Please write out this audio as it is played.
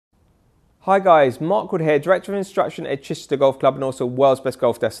Hi guys, Mark Wood here, Director of Instruction at Chichester Golf Club and also World's Best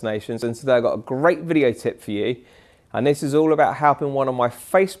Golf Destinations, and today I've got a great video tip for you, and this is all about helping one of my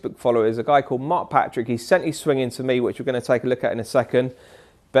Facebook followers, a guy called Mark Patrick. He sent his swing in to me, which we're going to take a look at in a second,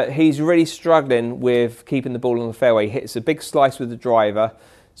 but he's really struggling with keeping the ball on the fairway. He hits a big slice with the driver,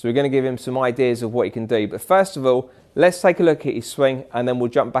 so we're going to give him some ideas of what he can do. But first of all, let's take a look at his swing and then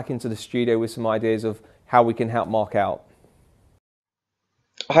we'll jump back into the studio with some ideas of how we can help Mark out.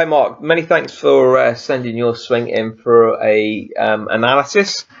 Hi Mark, many thanks for sending your swing in for a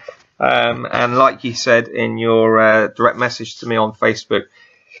analysis, and like you said in your direct message to me on Facebook,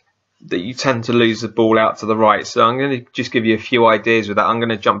 that you tend to lose the ball out to the right. So I'm going to just give you a few ideas with that. I'm going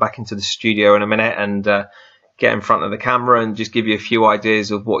to jump back into the studio in a minute and get in front of the camera and just give you a few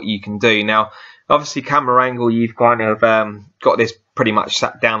ideas of what you can do. Now obviously camera angle, you've kind of got this pretty much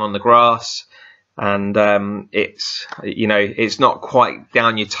sat down on the grass, and it's not quite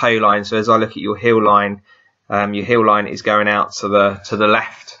down your toe line. So as I look at your heel line is going out to the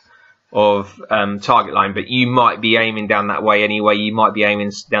left of target line, but you might be aiming down that way anyway. You might be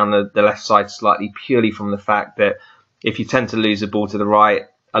aiming down the left side slightly, purely from the fact that if you tend to lose the ball to the right,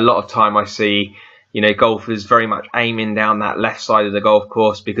 a lot of time I see golfers very much aiming down that left side of the golf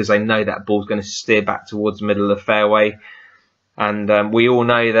course because they know that ball's going to steer back towards the middle of the fairway. And we all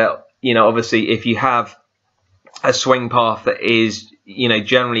know that obviously if you have a swing path that is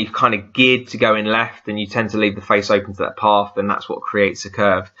generally kind of geared to go in left, and you tend to leave the face open to that path, then that's what creates a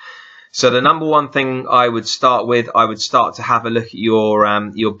curve. So the number one thing I would start with, I would start to have a look at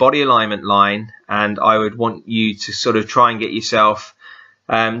your body alignment line, and I would want you to sort of try and get yourself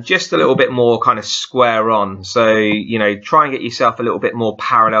just a little bit more kind of square on. So try and get yourself a little bit more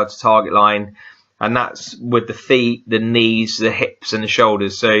parallel to target line, and that's with the feet, the knees, the hips and the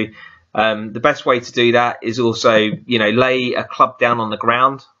shoulders. So the best way to do that is also lay a club down on the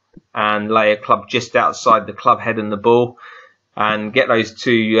ground and lay a club just outside the club head and the ball, and get those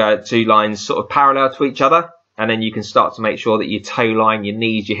two lines sort of parallel to each other. And then you can start to make sure that your toe line, your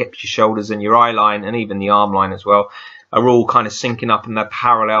knees, your hips, your shoulders and your eye line, and even the arm line as well, are all kind of syncing up and they're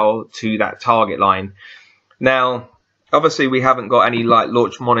parallel to that target line. Now obviously we haven't got any like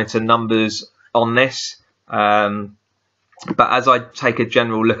launch monitor numbers on this, but as I take a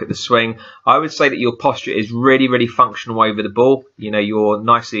general look at the swing, I would say that your posture is really functional over the ball. You're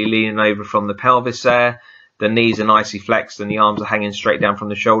nicely leaning over from the pelvis there, the knees are nicely flexed and the arms are hanging straight down from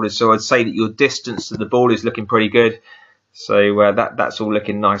the shoulders. So I'd say that your distance to the ball is looking pretty good. So that's all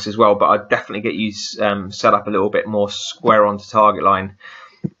looking nice as well, but I'd definitely get you set up a little bit more square onto target line.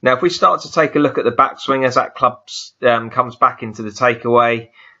 Now if we start to take a look at the backswing as that club comes back into the takeaway,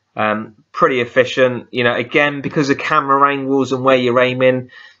 pretty efficient. Again, because of camera angles and where you're aiming,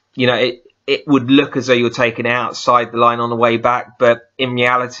 it would look as though you're taking it outside the line on the way back, but in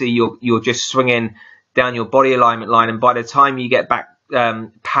reality you're just swinging down your body alignment line, and by the time you get back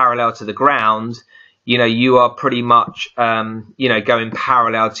parallel to the ground, you are pretty much going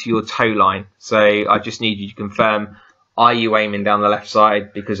parallel to your toe line. So I just need you to confirm, are you aiming down the left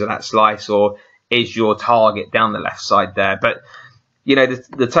side because of that slice, or is your target down the left side there? But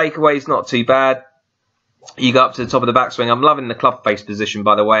the takeaway is not too bad. You go up to the top of the backswing. I'm loving the club face position,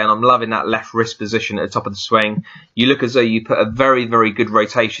 by the way, and I'm loving that left wrist position at the top of the swing. You look as though you put a very good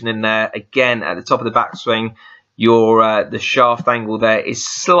rotation in there. Again, at the top of the backswing, your the shaft angle there is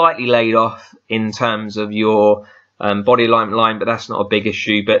slightly laid off in terms of your body alignment line, but that's not a big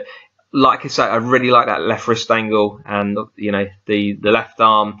issue. But like I say, I really like that left wrist angle, and the left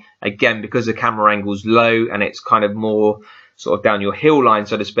arm, again, because the camera angle's low and it's kind of more sort of down your heel line,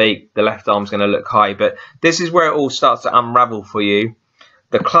 so to speak, the left arm's going to look high. But this is where it all starts to unravel for you.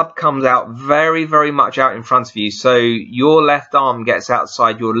 The club comes out very much out in front of you, so your left arm gets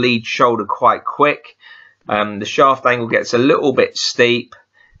outside your lead shoulder quite quick. The shaft angle gets a little bit steep,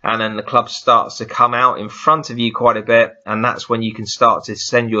 and then the club starts to come out in front of you quite a bit, and that's when you can start to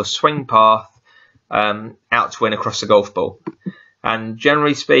send your swing path out to in across the golf ball. And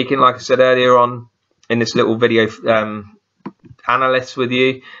generally speaking, like I said earlier on in this little video analyst with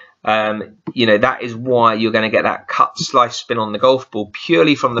you, that is why you're going to get that cut slice spin on the golf ball,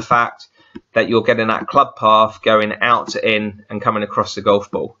 purely from the fact that you're getting that club path going out to in and coming across the golf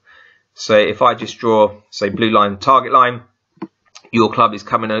ball. So if I just draw, say, blue line, target line, your club is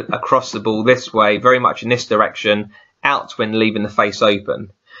coming across the ball this way, very much in this direction, out to in, leaving the face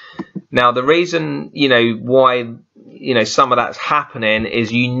open. Now the reason why some of that's happening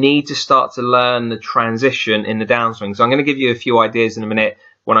is you need to start to learn the transition in the downswing. So I'm going to give you a few ideas in a minute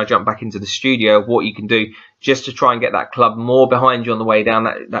when I jump back into the studio, what you can do just to try and get that club more behind you on the way down,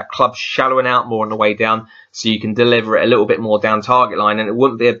 that club shallowing out more on the way down, so you can deliver it a little bit more down target line, and it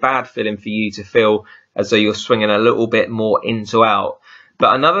wouldn't be a bad feeling for you to feel as though you're swinging a little bit more in to out.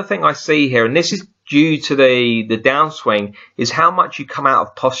 But another thing I see here, and this is due to the downswing, is how much you come out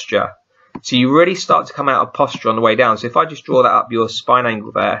of posture. So you really start to come out of posture on the way down. So if I just draw that up, your spine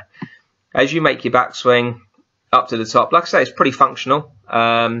angle there, as you make your backswing up to the top, like I say, it's pretty functional.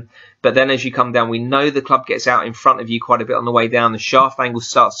 But then as you come down, we know the club gets out in front of you quite a bit on the way down. The shaft angle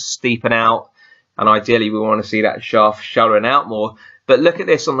starts to steepen out, and ideally we want to see that shaft shallowing out more. But look at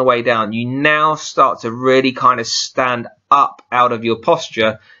this on the way down. You now start to really kind of stand up out of your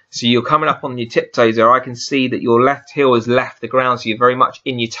posture. So you're coming up on your tiptoes there. I can see that your left heel has left the ground, so you're very much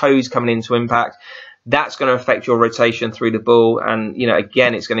in your toes coming into impact. That's going to affect your rotation through the ball, and you know,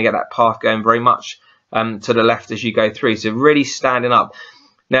 again, it's going to get that path going very much to the left as you go through. So really standing up.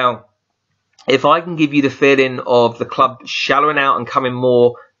 Now, if I can give you the feeling of the club shallowing out and coming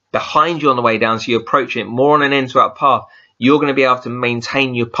more behind you on the way down, so you're approaching it more on an in to out path, you're going to be able to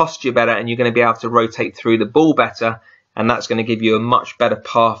maintain your posture better, and you're going to be able to rotate through the ball better, and that's going to give you a much better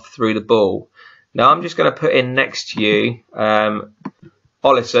path through the ball. Now I'm just going to put in next to you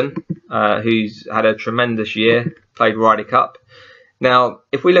Ollison, who's had a tremendous year, played Ryder Cup. Now,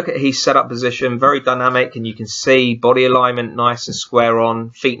 if we look at his setup position, very dynamic, and you can see body alignment nice and square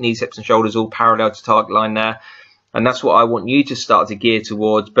on, feet, knees, hips and shoulders all parallel to target line there. And that's what I want you to start to gear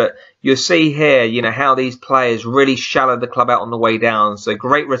towards. But you'll see here, you know, how these players really shallow the club out on the way down. So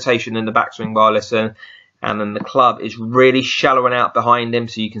great rotation in the backswing by Ollison. And then the club is really shallowing out behind him.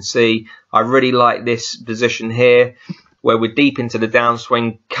 So you can see, I really like this position here, where we're deep into the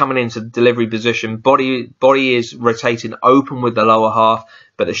downswing, coming into the delivery position. Body is rotating open with the lower half,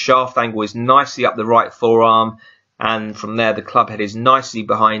 but the shaft angle is nicely up the right forearm. And from there, the club head is nicely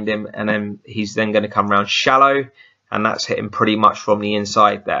behind him, and then he's then going to come around shallow, and that's hitting pretty much from the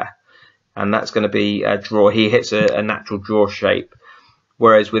inside there. And that's going to be a draw. He hits a natural draw shape.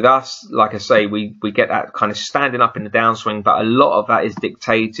 Whereas with us, like I say, we get that kind of standing up in the downswing, but a lot of that is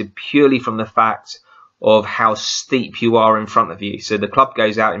dictated purely from the fact of how steep you are in front of you. So the club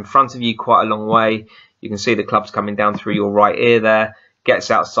goes out in front of you quite a long way. You can see the club's coming down through your right ear there,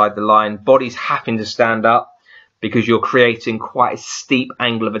 gets outside the line. Body's having to stand up because you're creating quite a steep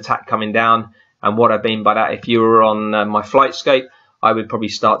angle of attack coming down. And what I mean by that, if you were on my flight scope, I would probably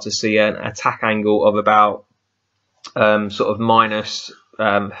start to see an attack angle of about sort of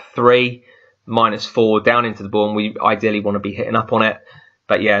 -3, -4 down into the ball, and we ideally want to be hitting up on it.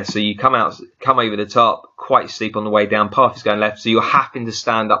 But yeah, so you come over the top, quite steep on the way down, path is going left, so you're having to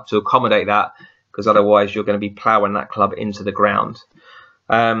stand up to accommodate that, because otherwise you're going to be ploughing that club into the ground.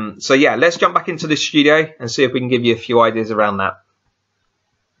 So yeah, let's jump back into the studio and see if we can give you a few ideas around that.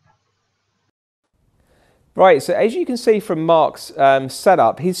 Right, so as you can see from Mark's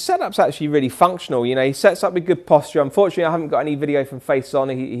setup, his setup's actually really functional. You know, he sets up with good posture. Unfortunately, I haven't got any video from Face On.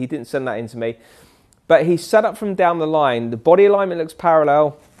 He didn't send that in to me. But he's set up from down the line. The body alignment looks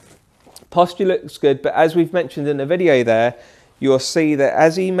parallel. Posture looks good. But as we've mentioned in the video there, you'll see that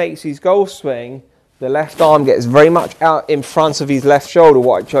as he makes his golf swing, the left arm gets very much out in front of his left shoulder,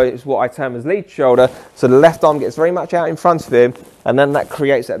 what I term as lead shoulder. So the left arm gets very much out in front of him, and then that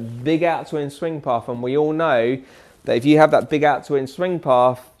creates that big out to in swing path. And we all know that if you have that big out to in swing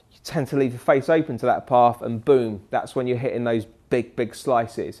path, you tend to leave your face open to that path, and boom, that's when you're hitting those big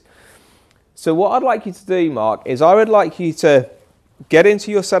slices. So what I'd like you to do, Mark, is I would like you to get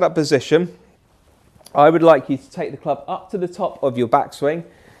into your setup position. I would like you to take the club up to the top of your backswing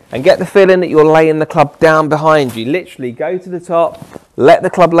and get the feeling that you're laying the club down behind you. Literally go to the top, let the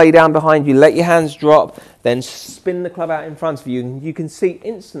club lay down behind you, let your hands drop, then spin the club out in front of you. And you can see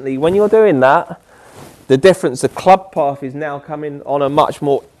instantly when you're doing that, the difference. The club path is now coming on a much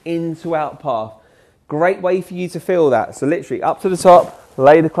more in to out path. Great way for you to feel that. So literally up to the top,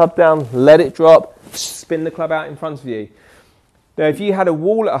 lay the club down, let it drop, spin the club out in front of you. Now if you had a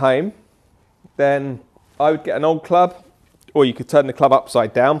wall at home, then I would get an old club, or you could turn the club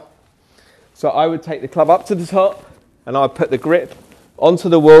upside down. So I would take the club up to the top, and I would put the grip onto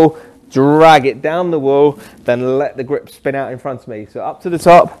the wall, drag it down the wall, then let the grip spin out in front of me. So up to the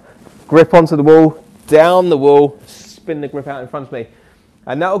top, grip onto the wall, down the wall, spin the grip out in front of me.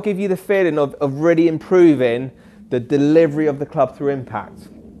 And that will give you the feeling of really improving the delivery of the club through impact.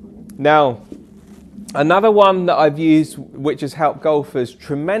 Now, another one that I've used, which has helped golfers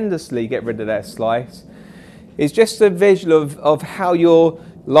tremendously get rid of their slice, is just a visual of how you're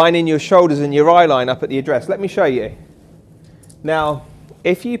lining your shoulders and your eye line up at the address. Let me show you. Now,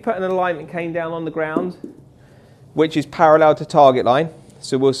 if you put an alignment cane down on the ground, which is parallel to target line,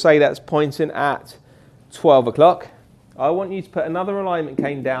 So we'll say that's pointing at 12 o'clock. I want you to put another alignment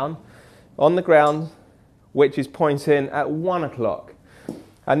cane down on the ground, which is pointing at 1 o'clock.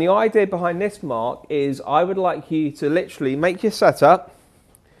 And the idea behind this mark is I would like you to literally make your setup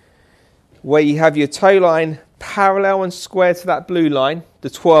where you have your toe line parallel and square to that blue line, the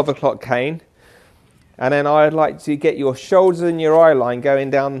 12 o'clock cane. And then I'd like to get your shoulders and your eye line going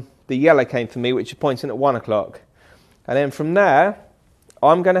down the yellow cane for me, which is pointing at 1 o'clock. And then from there,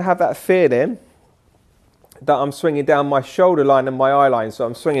 I'm going to have that feeling that I'm swinging down my shoulder line and my eye line. So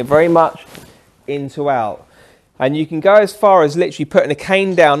I'm swinging very much in to out. And you can go as far as literally putting a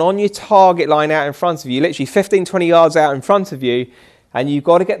cane down on your target line out in front of you, literally 15, 20 yards out in front of you. And you've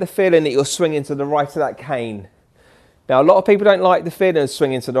got to get the feeling that you're swinging to the right of that cane. Now, a lot of people don't like the feeling of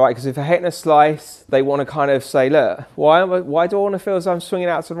swinging to the right because if they're hitting a slice, they want to kind of say, look, why do I want to feel as I'm swinging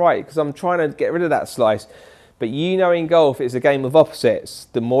out to the right? Because I'm trying to get rid of that slice. But you know in golf, it's a game of opposites.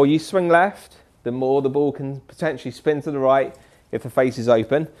 The more you swing left, the more the ball can potentially spin to the right if the face is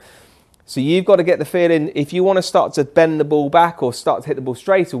open. So you've got to get the feeling, if you want to start to bend the ball back or start to hit the ball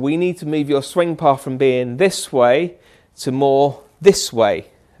straighter, we need to move your swing path from being this way to more this way,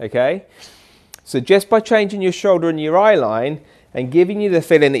 okay? So just by changing your shoulder and your eye line and giving you the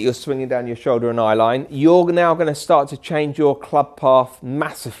feeling that you're swinging down your shoulder and eye line, you're now going to start to change your club path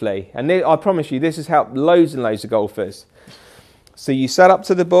massively. And I promise you, this has helped loads and loads of golfers. So you set up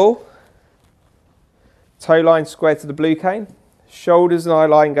to the ball, toe line square to the blue cane, shoulders and eye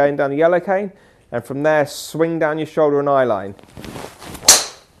line going down the yellow cane, and from there swing down your shoulder and eye line.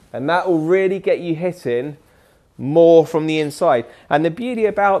 And that will really get you hitting more from the inside. And the beauty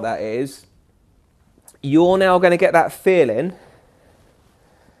about that is you're now going to get that feeling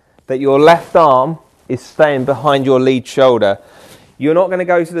that your left arm is staying behind your lead shoulder. You're not going to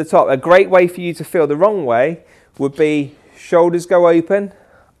go to the top. A great way for you to feel the wrong way would be shoulders go open,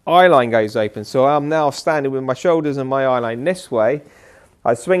 eye line goes open. So I'm now standing with my shoulders and my eye line this way.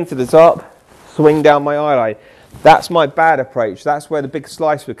 I swing to the top, swing down my eye line. That's my bad approach. That's where the big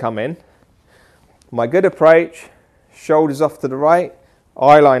slice would come in. My good approach, shoulders off to the right,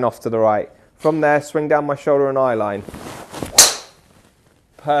 eye line off to the right. From there, swing down my shoulder and eye line.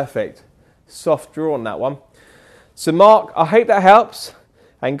 Perfect. Soft draw on that one. So Mark, I hope that helps.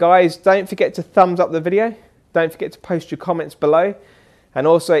 And guys, don't forget to thumbs up the video. Don't forget to post your comments below. And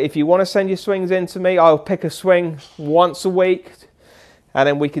also, if you want to send your swings in to me, I'll pick a swing once a week. And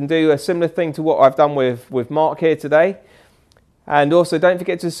then we can do a similar thing to what I've done with Mark here today. And also, don't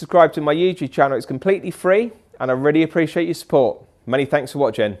forget to subscribe to my YouTube channel. It's completely free. And I really appreciate your support. Many thanks for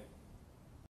watching.